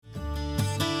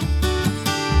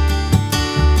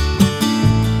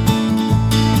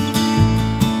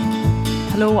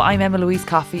Hello, I'm Emma Louise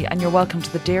Coffey and you're welcome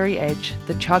to The Dairy Edge,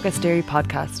 the Teagasc Dairy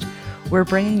podcast. We're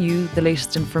bringing you the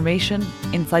latest information,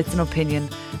 insights and opinion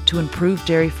to improve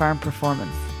dairy farm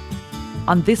performance.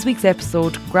 On this week's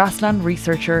episode, grassland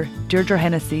researcher Deirdre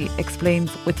Hennessy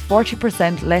explains with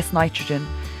 40% less nitrogen,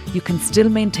 you can still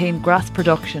maintain grass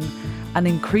production and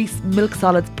increase milk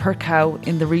solids per cow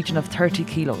in the region of 30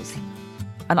 kilos.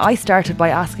 And I started by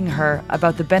asking her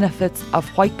about the benefits of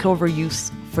white clover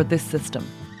use for this system.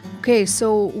 Okay,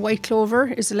 so white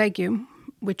clover is a legume,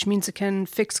 which means it can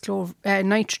fix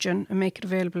nitrogen and make it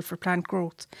available for plant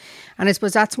growth. And I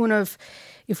suppose that's one of,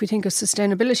 if we think of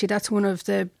sustainability, that's one of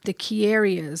the key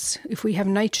areas. If we have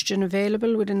nitrogen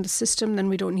available within the system, then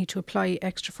we don't need to apply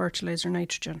extra fertiliser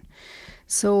nitrogen.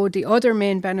 So the other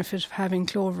main benefit of having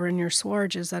clover in your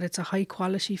sward is that it's a high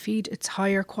quality feed. It's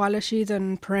higher quality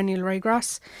than perennial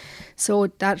ryegrass. So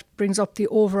that brings up the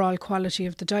overall quality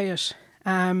of the diet.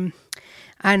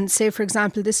 And say, for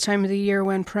example, this time of the year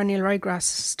when perennial ryegrass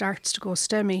starts to go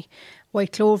stemmy,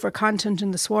 white clover content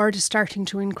in the sward is starting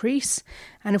to increase.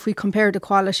 And if we compare the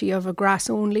quality of a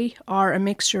grass only or a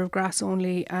mixture of grass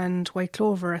only and white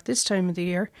clover at this time of the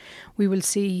year, we will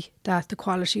see that the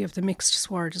quality of the mixed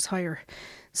sward is higher.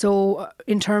 So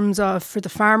in terms of, for the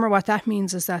farmer, what that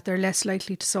means is that they're less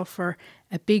likely to suffer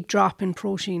a big drop in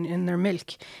protein in their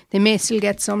milk. They may still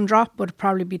get some drop, but it'll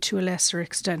probably be to a lesser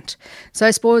extent. So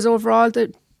I suppose overall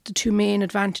the two main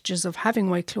advantages of having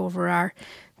white clover are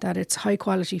that it's high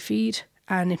quality feed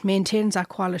and it maintains that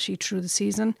quality through the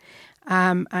season,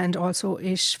 and also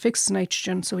it fixes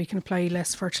nitrogen so we can apply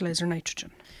less fertiliser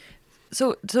nitrogen.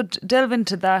 So delve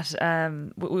into that.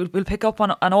 We'll pick up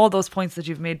on all those points that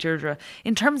you've made, Deirdre.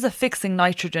 In terms of fixing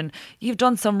nitrogen, you've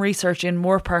done some research in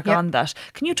Moorpark on that.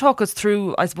 Can you talk us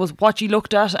through, I suppose, what you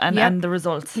looked at and the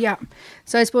results? Yeah.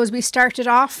 So I suppose we started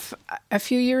off a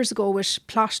few years ago with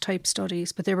plot type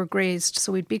studies, but they were grazed.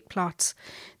 So we had big plots.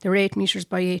 They were 8 metres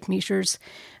by 8 metres.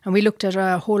 And we looked at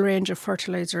a whole range of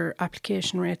fertiliser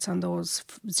application rates on those,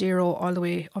 0 all the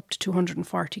way up to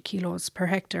 240 kilos per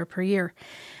hectare per year.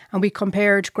 And we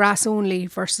compared grass only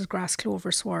versus grass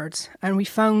clover swards. And we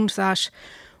found that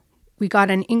we got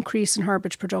an increase in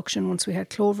herbage production once we had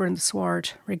clover in the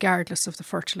sward, regardless of the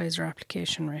fertiliser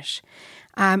application rate.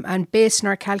 And based on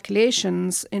our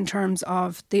calculations in terms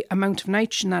of the amount of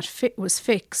nitrogen that was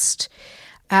fixed,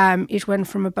 it went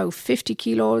from about 50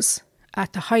 kilos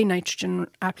at the high nitrogen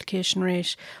application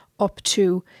rate up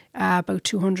to about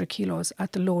 200 kilos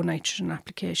at the low nitrogen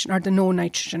application or the no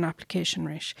nitrogen application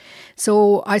rate.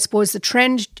 So I suppose the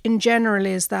trend in general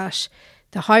is that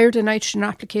the higher the nitrogen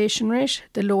application rate,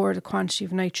 the lower the quantity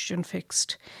of nitrogen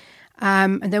fixed.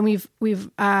 And then we've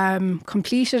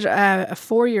completed a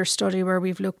 4-year study where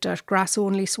we've looked at grass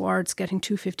only swards getting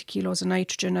 250 kilos of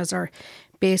nitrogen as our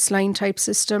baseline type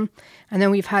system, and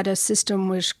then we've had a system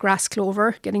with grass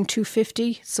clover getting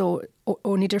 250. So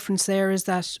only difference there is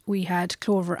that we had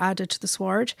clover added to the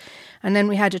sward, and then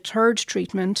we had a third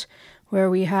treatment where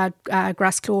we had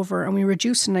grass clover and we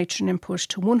reduced the nitrogen input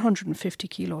to 150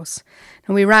 kilos.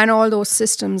 And we ran all those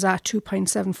systems at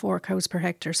 2.74 cows per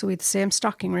hectare, so we had the same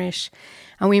stocking rate,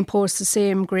 and we imposed the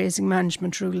same grazing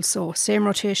management rules, so same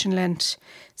rotation length,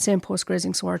 same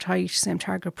post-grazing sward height, same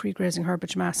target pre-grazing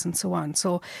herbage mass and so on.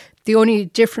 So the only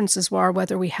differences were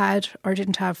whether we had or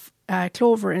didn't have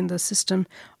clover in the system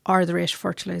or the rate of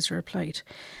fertiliser applied.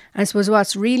 And I suppose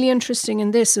what's really interesting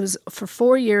in this is for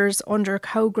 4 years under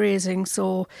cow grazing,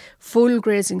 so full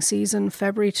grazing season,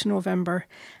 February to November,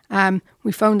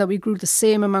 we found that we grew the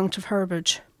same amount of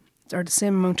herbage or the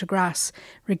same amount of grass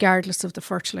regardless of the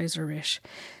fertiliser rate.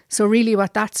 So really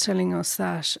what that's telling us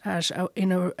that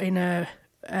in a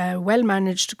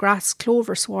well-managed grass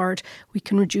clover sward, we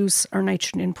can reduce our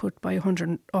nitrogen input by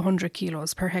 100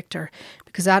 kilos per hectare,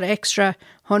 because that extra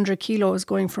 100 kilos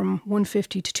going from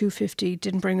 150 to 250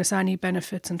 didn't bring us any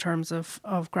benefits in terms of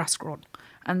grass growth.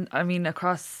 And I mean,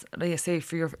 across, like I say,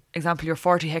 for your example, your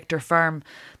 40 hectare farm,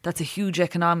 that's a huge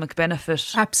economic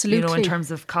benefit. Absolutely. You know, in terms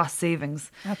of cost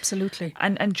savings. Absolutely.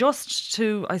 And just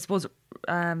to, I suppose,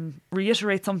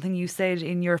 reiterate something you said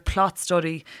in your plot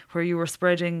study where you were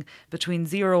spreading between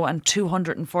 0 and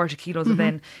 240 kilos of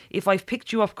N. If I've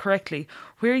picked you up correctly,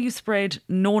 where you spread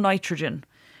no nitrogen,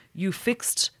 you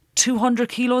fixed 200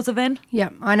 kilos of N? Yeah,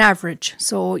 on average.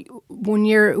 So 1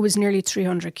 year it was nearly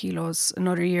 300 kilos.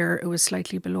 Another year it was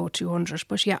slightly below 200.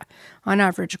 But yeah, on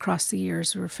average across the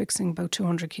years we were fixing about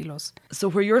 200 kilos. So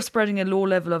where you're spreading a low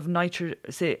level of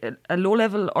say a low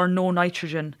level or no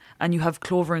nitrogen, and you have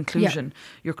clover inclusion,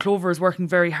 your clover is working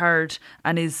very hard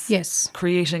and is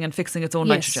creating and fixing its own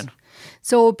nitrogen.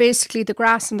 So basically the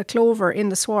grass and the clover in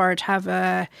the sward have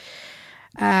a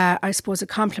I suppose, a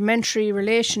complementary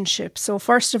relationship. So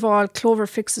first of all, clover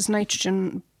fixes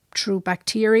nitrogen through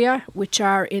bacteria, which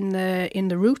are in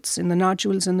the roots, in the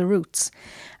nodules in the roots.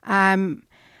 And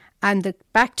the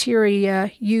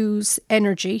bacteria use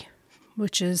energy,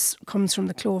 which comes from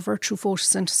the clover through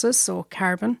photosynthesis, so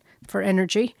carbon for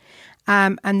energy.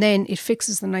 And then it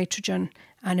fixes the nitrogen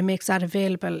and it makes that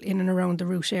available in and around the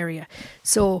root area.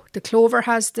 So the clover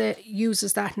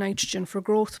uses that nitrogen for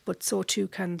growth, but so too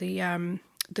can the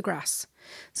grass.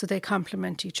 So they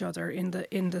complement each other in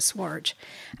the sward.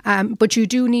 But you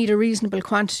do need a reasonable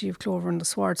quantity of clover in the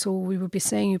sward. So we would be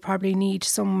saying you probably need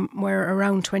somewhere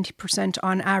around 20%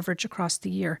 on average across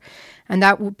the year. And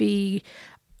that would be,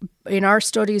 in our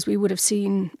studies, we would have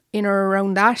seen in or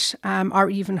around that, or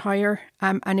even higher.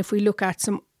 And if we look at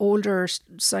some older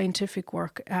scientific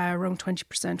work, around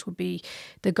 20% would be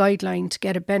the guideline to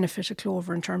get a benefit of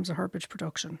clover in terms of herbage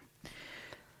production.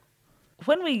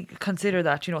 When we consider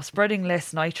that, spreading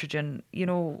less nitrogen,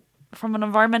 from an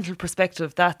environmental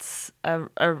perspective, that's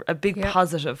a big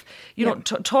positive.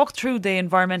 Talk through the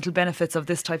environmental benefits of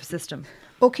this type of system.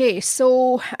 Okay,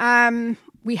 so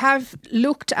we have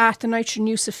looked at the nitrogen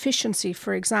use efficiency,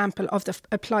 for example, of the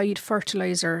applied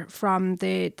fertiliser from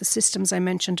the systems I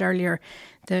mentioned earlier,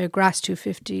 the grass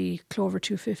 250, clover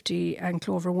 250 and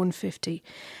clover 150.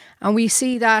 And we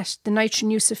see that the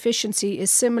nitrogen use efficiency is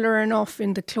similar enough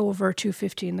in the clover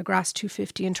 250 and the grass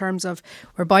 250 in terms of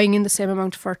we're buying in the same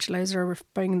amount of fertiliser, we're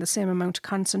buying in the same amount of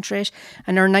concentrate,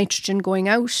 and our nitrogen going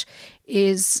out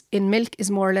in milk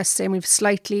is more or less the same. We've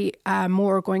slightly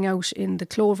more going out in the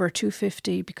clover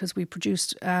 250 because we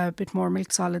produced a bit more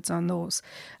milk solids on those.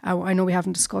 I know we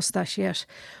haven't discussed that yet.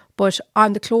 But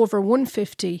on the clover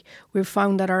 150, we've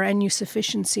found that our end-use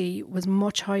efficiency was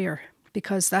much higher,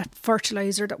 because that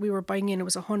fertiliser that we were buying in, it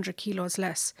was 100 kilos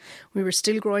less. We were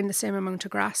still growing the same amount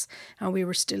of grass and we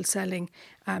were still selling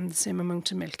the same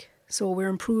amount of milk. So we're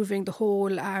improving the whole,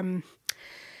 the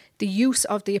use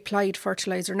of the applied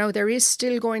fertiliser. Now, there is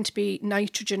still going to be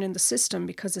nitrogen in the system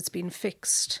because it's been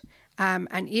fixed.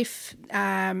 And if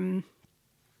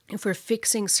we're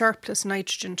fixing surplus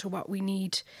nitrogen to what we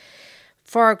need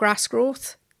for our grass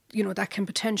growth, that can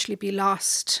potentially be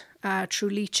lost through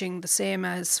leaching, the same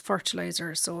as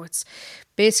fertiliser. So it's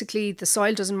basically the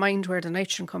soil doesn't mind where the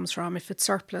nitrogen comes from. If it's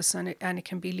surplus and it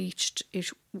can be leached, it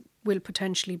will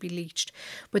potentially be leached.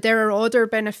 But there are other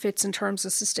benefits in terms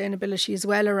of sustainability as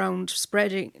well around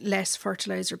spreading less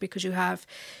fertiliser, because you have,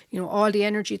 all the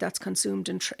energy that's consumed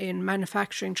in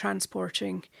manufacturing,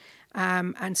 transporting,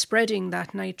 and spreading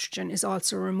that nitrogen is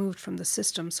also removed from the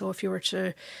system. So if you were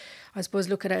to, I suppose,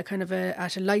 look at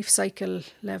at a life cycle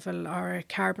level or a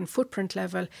carbon footprint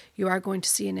level, you are going to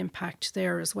see an impact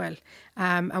there as well.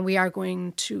 And we are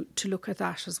going to look at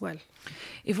that as well.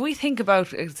 If we think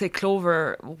about, say,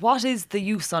 clover, what is the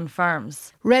use on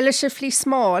farms? Relatively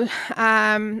small.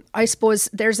 I suppose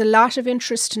there's a lot of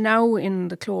interest now in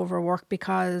the clover work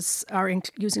because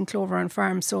using clover on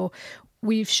farms. So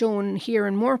we've shown here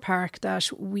in Moore Park that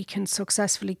we can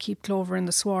successfully keep clover in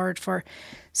the sward for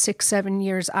 6-7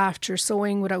 years after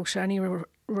sowing without any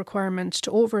requirement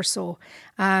to oversow.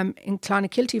 In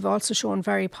Clonakilty, we've also shown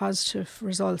very positive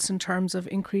results in terms of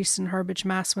increase in herbage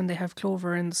mass when they have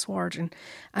clover in the sward,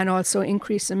 and also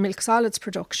increase in milk solids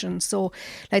production. So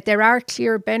there are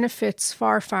clear benefits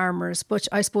for farmers, but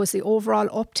I suppose the overall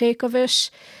uptake of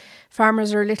it,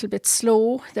 farmers are a little bit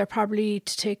slow. They're probably,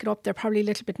 to take it up, they're probably a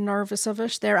little bit nervous of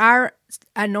it. There are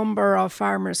a number of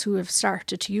farmers who have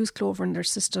started to use clover in their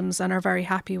systems and are very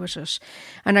happy with it.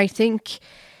 And I think,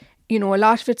 a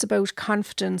lot of it's about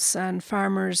confidence, and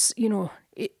farmers,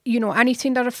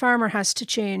 anything that a farmer has to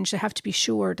change, they have to be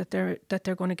sure that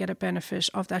they're going to get a benefit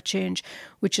of that change,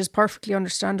 which is perfectly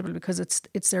understandable because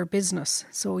it's their business.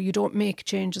 So you don't make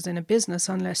changes in a business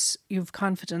unless you've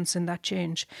confidence in that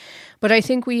change. But I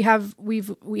think we have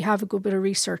a good bit of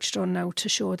research done now to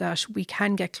show that we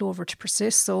can get clover to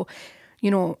persist. So,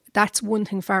 that's one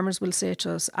thing farmers will say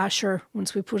to us, sure,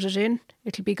 once we put it in,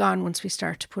 it'll be gone once we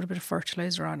start to put a bit of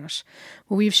fertiliser on it.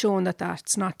 But we've shown that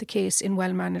that's not the case in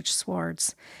well-managed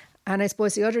swards. And I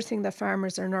suppose the other thing that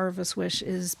farmers are nervous with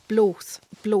is bloat.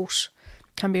 Bloat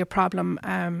can be a problem.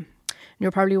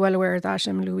 You're probably well aware of that,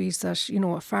 Louise,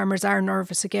 that, farmers are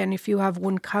nervous. Again, if you have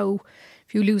one cow,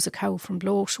 if you lose a cow from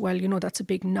bloat, well, that's a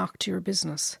big knock to your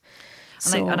business.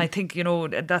 And I think,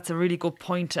 that's a really good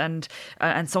point, and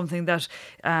something that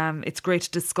it's great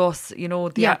to discuss.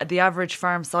 The average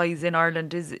farm size in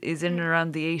Ireland is in and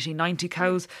around the 80, 90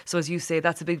 cows. So as you say,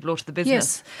 that's a big blow to the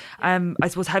business. Yes. I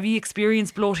suppose, have you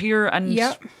experienced bloat here, and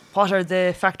what are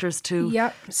the factors to?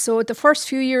 Yeah, so the first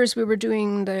few years we were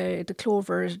doing the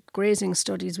clover grazing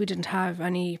studies, we didn't have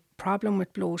any problem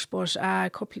with bloat, but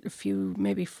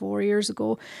maybe 4 years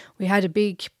ago, we had a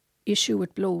big issue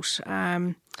with bloat.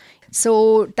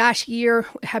 So that year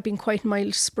had been quite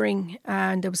mild spring,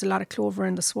 and there was a lot of clover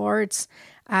in the swards.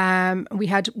 We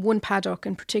had one paddock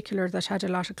in particular that had a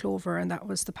lot of clover, and that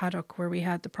was the paddock where we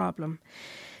had the problem.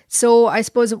 So I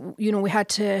suppose, we had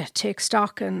to take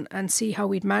stock and see how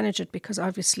we'd manage it, because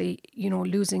obviously,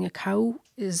 losing a cow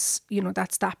is,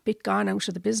 that's that bit gone out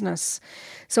of the business.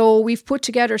 So we've put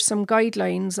together some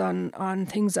guidelines on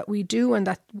things that we do and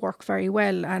that work very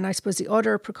well. And I suppose the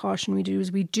other precaution we do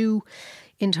is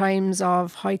in times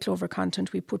of high clover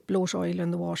content, we put bloat oil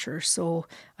in the water. So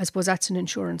I suppose that's an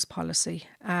insurance policy.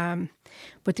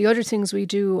 But the other things we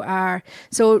do are,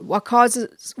 so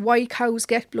why cows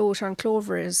get bloat on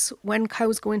clover is when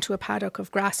cows go into a paddock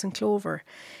of grass and clover,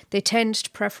 they tend to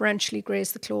preferentially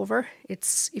graze the clover.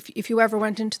 It's if you ever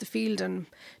went into the field and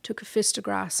took a fist of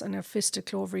grass and a fist of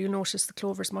clover, you'll notice the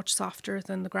clover is much softer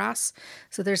than the grass.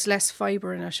 So there's less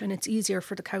fibre in it, and it's easier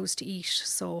for the cows to eat.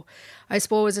 So I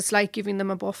suppose it's like giving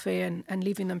them a buffet and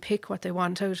leaving them pick what they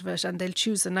want out of it, and they'll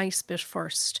choose the nice bit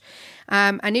first.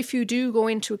 And if you do go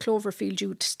into a clover field,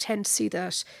 you tend to see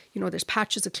that, there's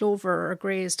patches of clover are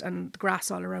grazed and the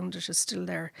grass all around it is still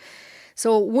there.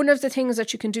 So one of the things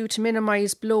that you can do to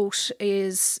minimise bloat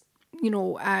is,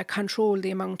 control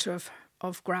the amount of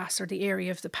grass or the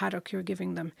area of the paddock you're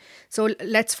giving them. So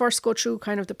let's first go through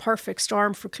kind of the perfect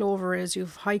storm for clover is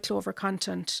you've high clover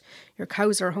content, your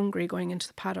cows are hungry going into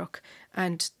the paddock,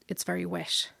 and it's very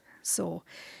wet. So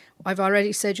I've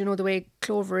already said, the way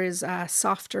clover is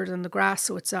softer than the grass,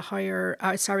 so it's a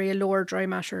lower dry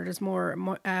matter. There's more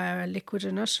liquid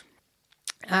in it.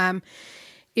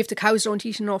 If the cows don't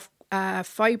eat enough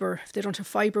fibre, if they don't have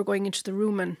fibre going into the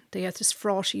rumen, they have this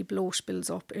frothy bloat builds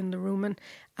up in the rumen,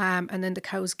 and then the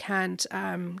cows can't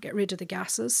get rid of the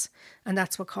gases, and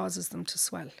that's what causes them to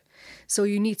swell. So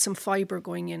you need some fibre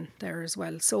going in there as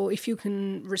well. So if you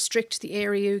can restrict the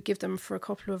area, give them for a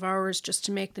couple of hours just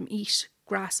to make them eat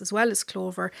grass as well as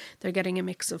clover, they're getting a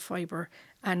mix of fibre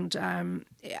and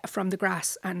from the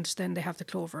grass, and then they have the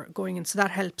clover going in, so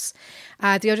that helps.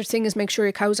 The other thing is make sure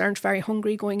your cows aren't very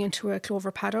hungry going into a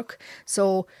clover paddock.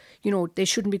 So they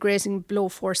shouldn't be grazing below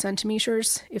 4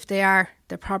 centimetres. If they are,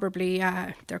 they're probably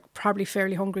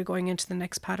fairly hungry going into the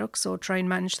next paddock, so try and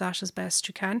manage that as best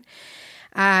you can.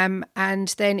 And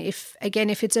then if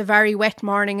it's a very wet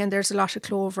morning and there's a lot of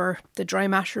clover, the dry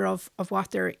matter of what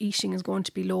they're eating is going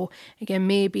to be low. Again,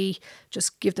 maybe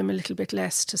just give them a little bit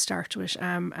less to start with.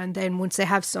 And then once they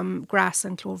have some grass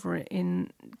and clover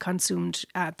consumed,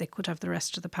 they could have the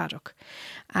rest of the paddock.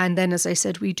 And then, as I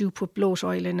said, we do put bloat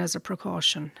oil in as a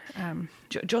precaution.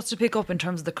 Just to pick up in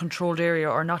terms of the controlled area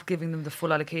or not giving them the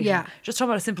full allocation. Yeah. Just talk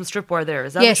about a simple strip wire there.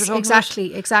 Is that what you're talking about?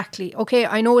 Yes, exactly. Okay,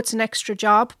 I know it's an extra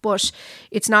job, but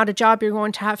it's not a job you're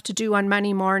going to have to do on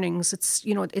many mornings. It's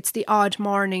the odd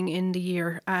morning in the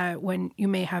year when you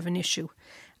may have an issue.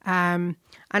 And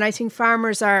I think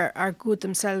farmers are good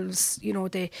themselves.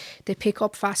 They pick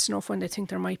up fast enough when they think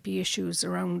there might be issues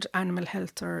around animal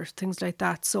health or things like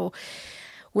that. So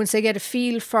once they get a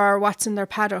feel for what's in their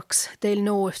paddocks, they'll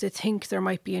know if they think there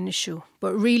might be an issue.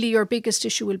 But really your biggest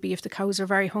issue will be if the cows are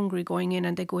very hungry going in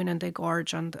and they go in and they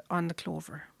gorge on the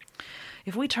clover.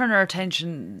 If we turn our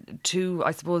attention to,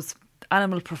 I suppose,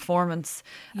 animal performance,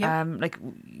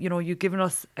 you've given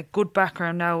us a good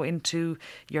background now into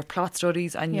your plot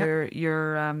studies and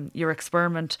your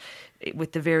experiment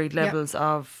with the varied levels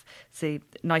of, say,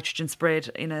 nitrogen spread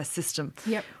in a system.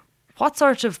 Yep. What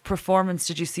sort of performance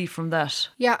did you see from that?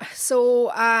 Yeah, so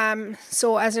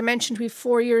as I mentioned, we've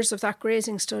 4 years of that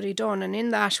grazing study done, and in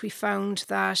that we found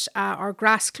that our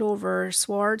grass clover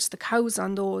swards, the cows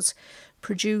on those,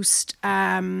 produced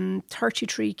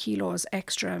 33 kilos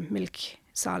extra milk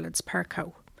solids per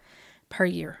cow per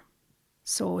year.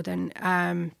 So then,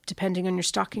 depending on your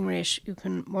stocking rate, you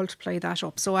can multiply that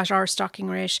up. So at our stocking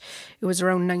rate, it was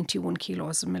around 91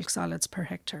 kilos of milk solids per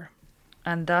hectare.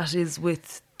 And that is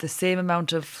with the same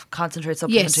amount of concentrate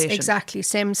supplementation? Yes, exactly.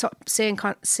 Same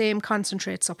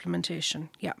concentrate supplementation,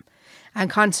 yeah. And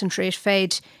concentrate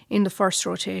fed in the first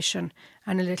rotation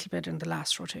and a little bit in the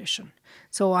last rotation.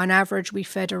 So on average, we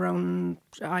fed around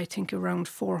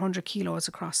 400 kilos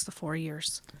across the 4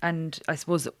 years. And I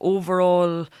suppose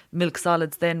overall milk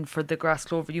solids then for the grass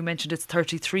clover, you mentioned it's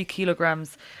 33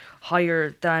 kilograms.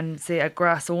 higher than, say, a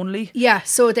grass only? Yeah,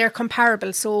 so they're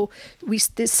comparable. So we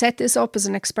set this up as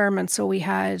an experiment. So we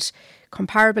had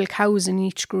comparable cows in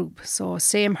each group. So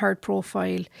same herd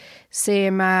profile,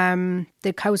 same,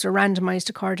 the cows are randomised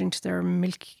according to their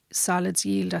milk solids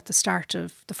yield at the start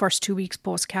of the first 2 weeks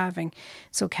post-calving.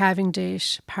 So calving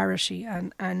date, parity,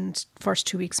 and first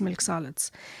 2 weeks milk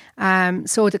solids.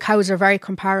 So the cows are very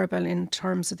comparable in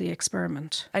terms of the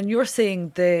experiment. And you're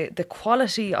saying the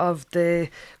quality of the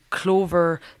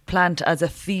clover plant as a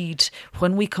feed,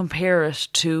 when we compare it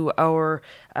to our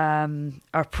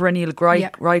perennial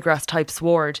ryegrass type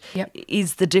sward,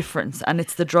 is the difference, and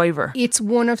it's the driver. It's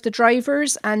one of the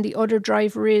drivers, and the other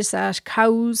driver is that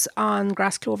cows on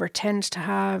grass clover tend to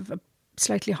have a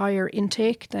slightly higher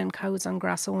intake than cows on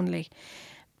grass only.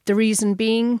 The reason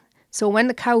being, so when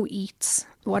the cow eats,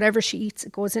 whatever she eats,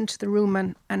 it goes into the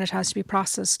rumen and it has to be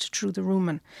processed through the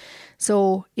rumen.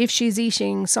 So if she's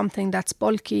eating something that's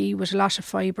bulky with a lot of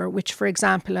fibre, which, for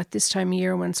example, at this time of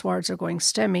year when swards are going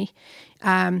stemmy,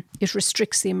 it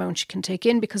restricts the amount she can take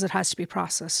in because it has to be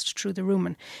processed through the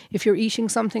rumen. If you're eating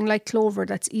something like clover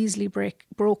that's easily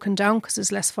broken down because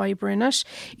there's less fibre in it,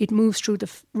 it moves through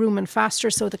the rumen faster,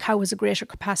 so the cow has a greater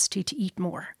capacity to eat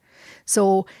more.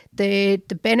 So the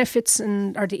benefits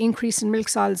or the increase in milk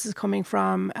solids is coming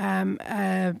from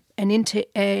an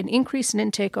increase in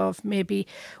intake of maybe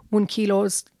 1 kilo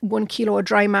of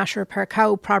dry matter per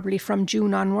cow, probably from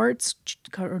June onwards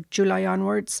or July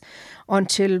onwards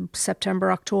until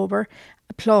September, October,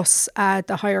 plus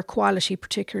the higher quality,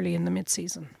 particularly in the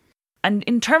mid-season. And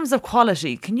in terms of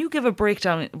quality, can you give a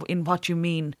breakdown in what you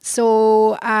mean?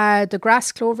 So the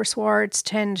grass clover swards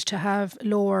tend to have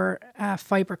lower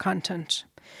fibre content,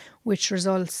 which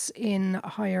results in a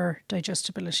higher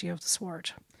digestibility of the sward.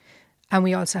 And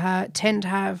we also tend to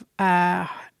have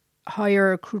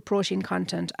higher crude protein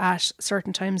content at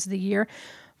certain times of the year.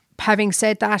 Having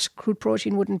said that, crude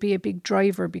protein wouldn't be a big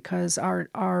driver because our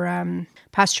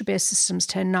pasture-based systems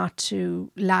tend not to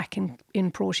lack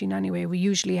in protein anyway.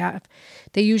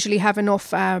 They usually have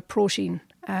enough protein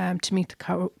to meet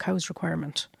the cow's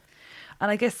requirement. And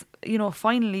I guess,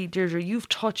 finally, Deirdre, you've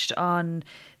touched on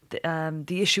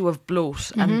the issue of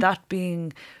bloat, and that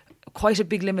being quite a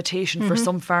big limitation for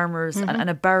some farmers and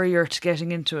a barrier to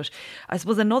getting into it. I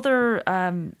suppose another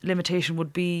limitation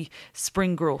would be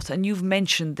spring growth, and you've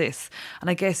mentioned this. And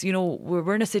I guess,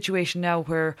 we're in a situation now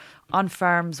where on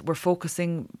farms we're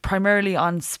focusing primarily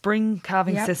on spring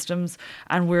calving systems,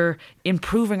 and we're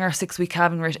improving our 6-week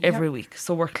calving rate every week.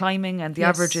 So we're climbing, and the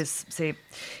average is, say,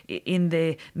 in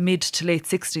the mid to late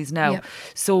 60s now.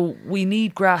 So we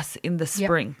need grass in the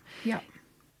spring.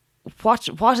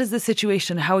 What is the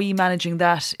situation? How are you managing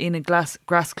that in a grass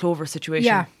clover situation?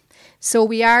 Yeah, so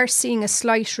we are seeing a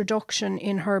slight reduction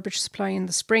in herbage supply in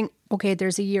the spring. Okay,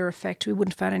 there's a year effect. We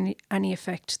wouldn't have had any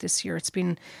effect this year. It's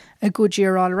been a good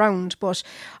year all around. But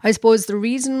I suppose the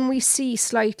reason we see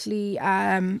slightly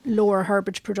lower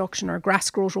herbage production or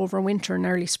grass growth over winter and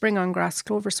early spring on grass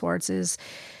clover swards is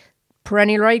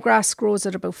perennial ryegrass grows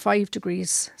at about 5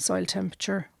 degrees soil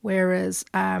temperature, whereas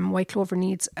white clover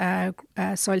needs a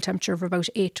soil temperature of about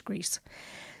 8 degrees.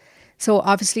 So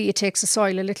obviously it takes the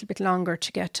soil a little bit longer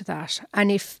to get to that.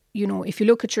 And if you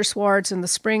look at your swards in the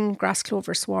spring, grass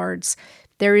clover swards,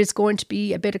 there is going to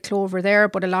be a bit of clover there,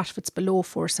 but a lot of it's below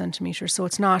 4 centimetres. So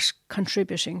it's not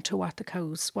contributing to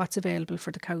what's available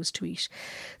for the cows to eat.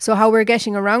 So how we're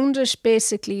getting around it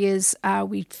basically is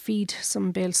we feed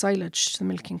some bale silage to the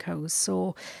milking cows.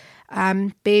 So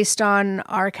based on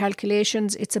our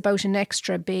calculations, it's about an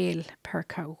extra bale per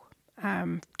cow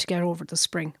to get over the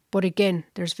spring. But again,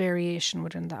 there's variation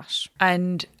within that.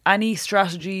 And any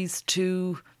strategies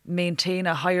to maintain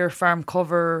a higher farm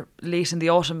cover late in the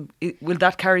autumn, will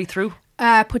that carry through?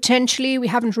 Potentially. We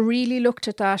haven't really looked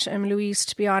at that, Louise,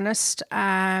 to be honest.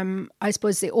 I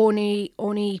suppose the only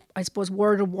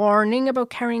word of warning about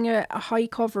carrying a high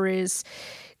cover is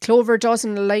clover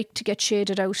doesn't like to get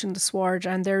shaded out in the sward,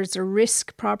 and there's a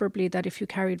risk probably that if you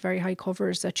carried very high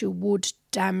covers that you would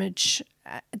damage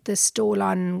the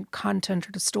stolon content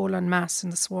or the stolon mass in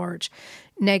the sward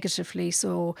negatively.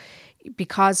 So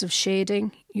because of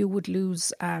shading, you would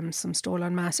lose some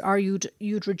stolon mass, or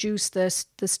you'd reduce the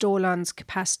stolon's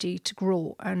capacity to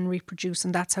grow and reproduce,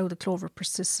 and that's how the clover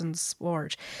persists in the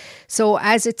sward. So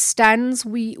as it stands,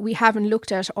 we haven't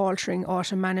looked at altering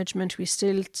autumn management. We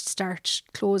still start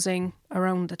closing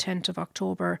around the 10th of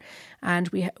October, and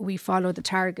we follow the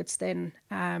targets then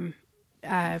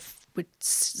with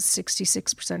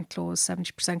 66% closed,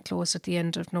 70% closed at the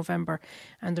end of November,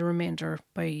 and the remainder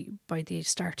by the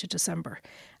start of December.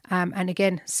 And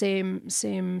again, same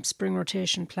spring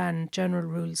rotation plan, general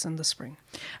rules in the spring.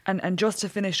 And just to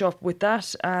finish up with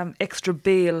that extra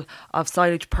bale of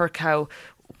silage per cow,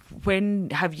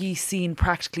 when have you seen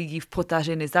practically you've put that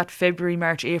in? Is that February,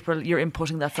 March, April you're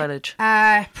inputting that silage?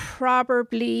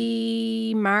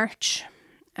 Probably March.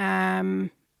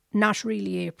 Not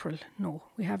really April. No,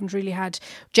 we haven't really had.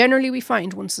 Generally, we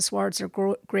find once the swards are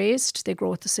grazed, they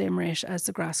grow at the same rate as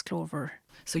the grass clover.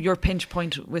 So your pinch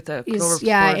point with a clover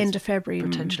end of February,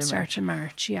 start of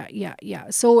March. Yeah.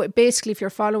 So basically, if you're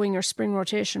following your spring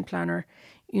rotation planner,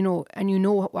 and you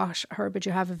know what herbage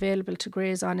you have available to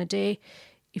graze on a day,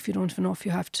 if you don't have enough,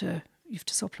 you have to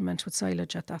supplement with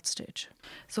silage at that stage.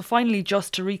 So finally,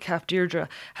 just to recap, Deirdre,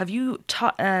 have you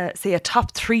say a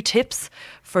top 3 tips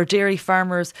for dairy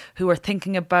farmers who are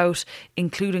thinking about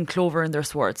including clover in their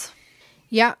swards?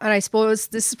 Yeah, and I suppose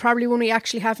this is probably one we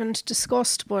actually haven't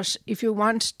discussed, but if you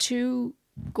want to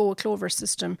go a clover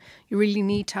system, you really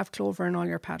need to have clover in all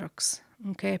your paddocks.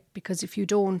 Okay, because if you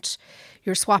don't,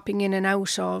 you're swapping in and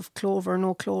out of clover,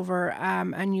 no clover,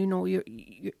 and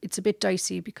it's a bit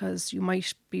dicey because you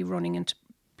might be running into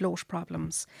bloat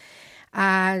problems.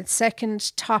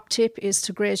 Second top tip is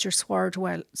to graze your swards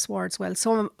well.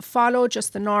 So follow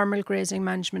just the normal grazing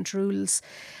management rules.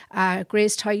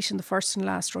 Graze tight in the first and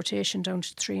last rotation down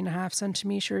to 3.5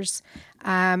 centimetres.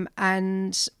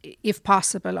 And if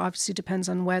possible, obviously depends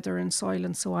on weather and soil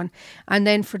and so on. And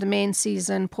then for the main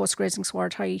season, post-grazing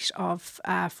sward height of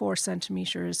 4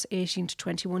 centimetres, 18 to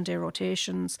 21 day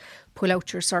rotations. Pull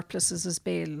out your surpluses as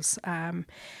bales. And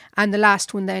the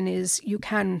last one then is you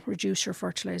can reduce your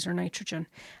fertiliser nitrogen.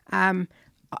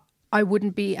 I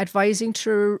wouldn't be advising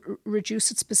to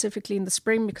reduce it specifically in the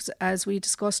spring because, as we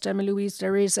discussed, Emma Louise,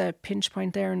 there is a pinch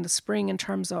point there in the spring in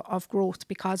terms of growth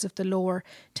because of the lower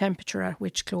temperature at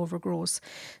which clover grows.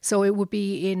 So it would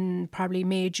be in probably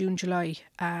May, June, July,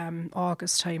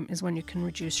 August time is when you can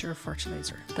reduce your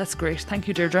fertiliser. That's great. Thank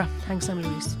you, Deirdre. Thanks, Emma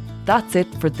Louise. That's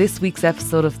it for this week's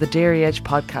episode of the Dairy Edge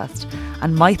podcast.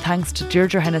 And my thanks to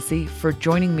Deirdre Hennessy for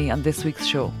joining me on this week's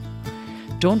show.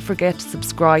 Don't forget to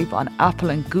subscribe on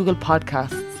Apple and Google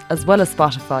Podcasts as well as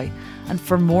Spotify. And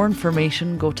for more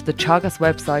information, go to the Teagasc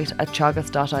website at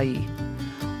teagasc.ie.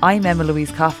 I'm Emma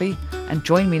Louise Coffey, and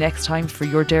join me next time for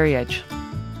your Dairy Edge.